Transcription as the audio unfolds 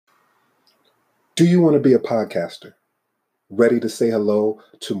Do you want to be a podcaster? Ready to say hello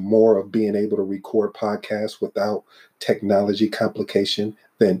to more of being able to record podcasts without technology complication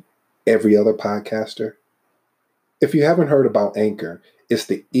than every other podcaster? If you haven't heard about Anchor, it's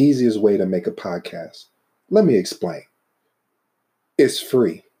the easiest way to make a podcast. Let me explain. It's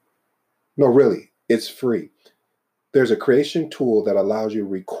free. No, really, it's free. There's a creation tool that allows you to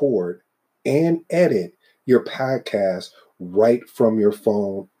record and edit your podcast right from your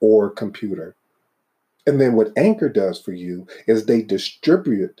phone or computer. And then what Anchor does for you is they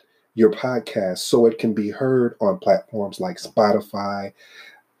distribute your podcast so it can be heard on platforms like Spotify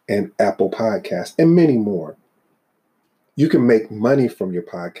and Apple Podcasts and many more. You can make money from your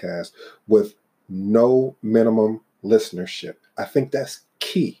podcast with no minimum listenership. I think that's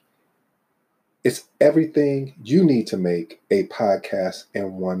key. It's everything you need to make a podcast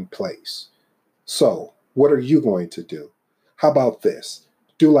in one place. So, what are you going to do? How about this?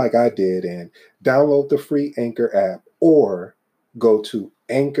 Do like I did and download the free Anchor app or go to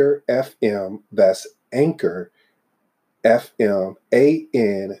Anchor FM. That's Anchor FM,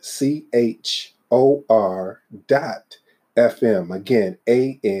 ANCHOR dot FM. Again,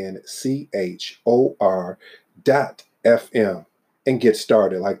 ANCHOR dot FM and get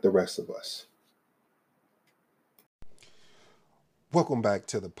started like the rest of us. Welcome back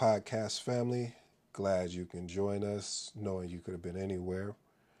to the podcast family. Glad you can join us, knowing you could have been anywhere,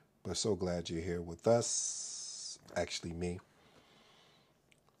 but so glad you're here with us. Actually, me.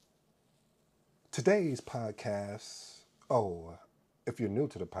 Today's podcast. Oh, if you're new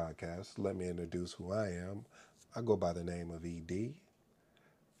to the podcast, let me introduce who I am. I go by the name of ED.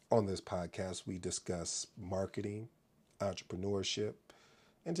 On this podcast, we discuss marketing, entrepreneurship,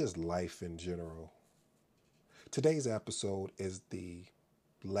 and just life in general. Today's episode is the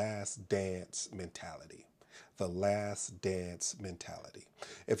last dance mentality. The Last Dance mentality.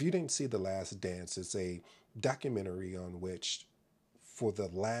 If you didn't see The Last Dance, it's a documentary on which, for the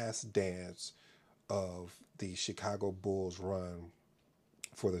last dance of the Chicago Bulls run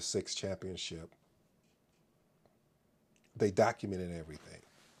for the sixth championship, they documented everything.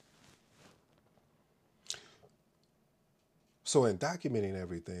 So in documenting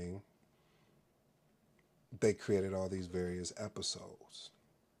everything, they created all these various episodes.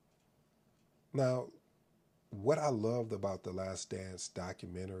 Now, what I loved about the Last Dance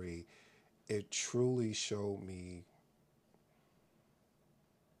documentary, it truly showed me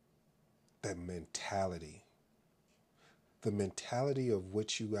that mentality, the mentality of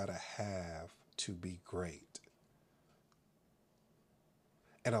what you got to have to be great.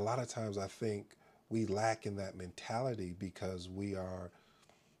 And a lot of times I think we lack in that mentality because we are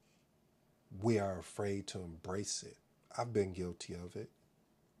afraid to embrace it. I've been guilty of it.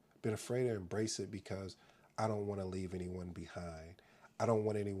 Been afraid to embrace it because I don't want to leave anyone behind. I don't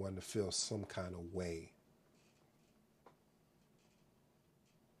want anyone to feel some kind of way.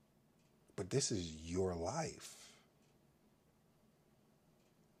 But this is your life.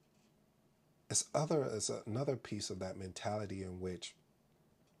 It's another piece of that mentality in which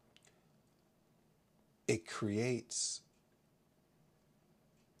it creates,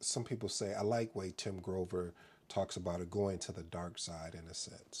 some people say, I like the way Tim Grover talks about it, going to the dark side in a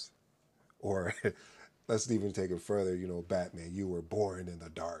sense. Or let's even take it further, Batman, you were born in the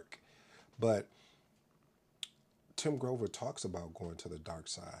dark. But Tim Grover talks about going to the dark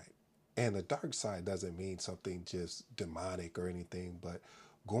side. And the dark side doesn't mean something just demonic or anything, but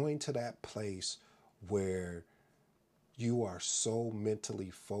going to that place where you are so mentally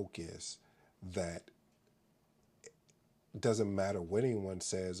focused that it doesn't matter what anyone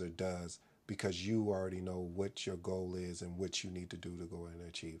says or does, because you already know what your goal is and what you need to do to go and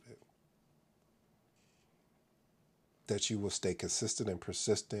achieve it. That you will stay consistent and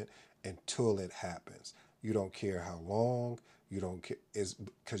persistent until it happens. You don't care how long. You don't care, is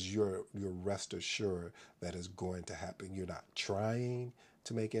because you're rest assured that it's going to happen. You're not trying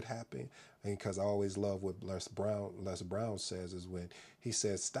to make it happen. And because I always love what Les Brown says is when he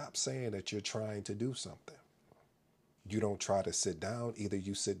says, stop saying that you're trying to do something. You don't try to sit down. Either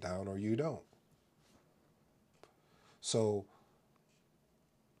you sit down or you don't. So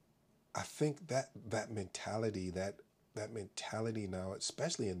I think that mentality now,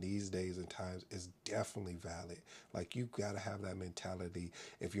 especially in these days and times, is definitely valid. Like, you got to have that mentality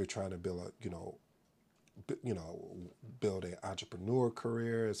if you're trying to build build an entrepreneur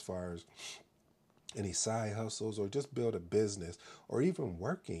career, as far as any side hustles, or just build a business, or even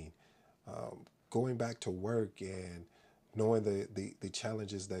working, going back to work and knowing the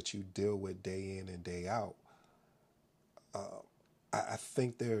challenges that you deal with day in and day out. I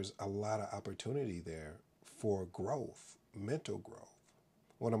think there's a lot of opportunity there for growth, mental growth.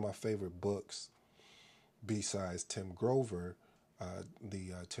 One of my favorite books besides Tim Grover,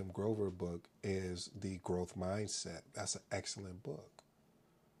 the Tim Grover book is The Growth Mindset. That's an excellent book,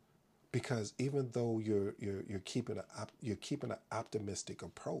 because even though you're keeping an optimistic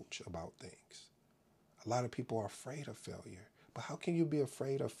approach about things, a lot of people are afraid of failure. But how can you be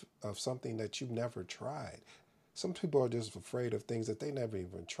afraid of something that you've never tried? Some people are just afraid of things that they never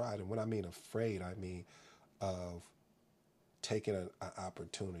even tried. And when I mean afraid, I mean of taking an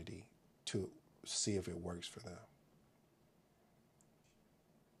opportunity to see if it works for them.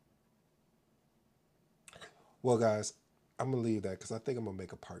 Well, guys, I'm going to leave that because I think I'm going to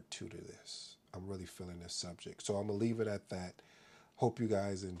make a part 2 to this. I'm really feeling this subject. So I'm going to leave it at that. Hope you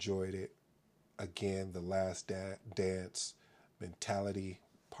guys enjoyed it. Again, The Last Dance Mentality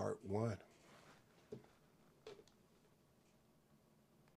Part 1.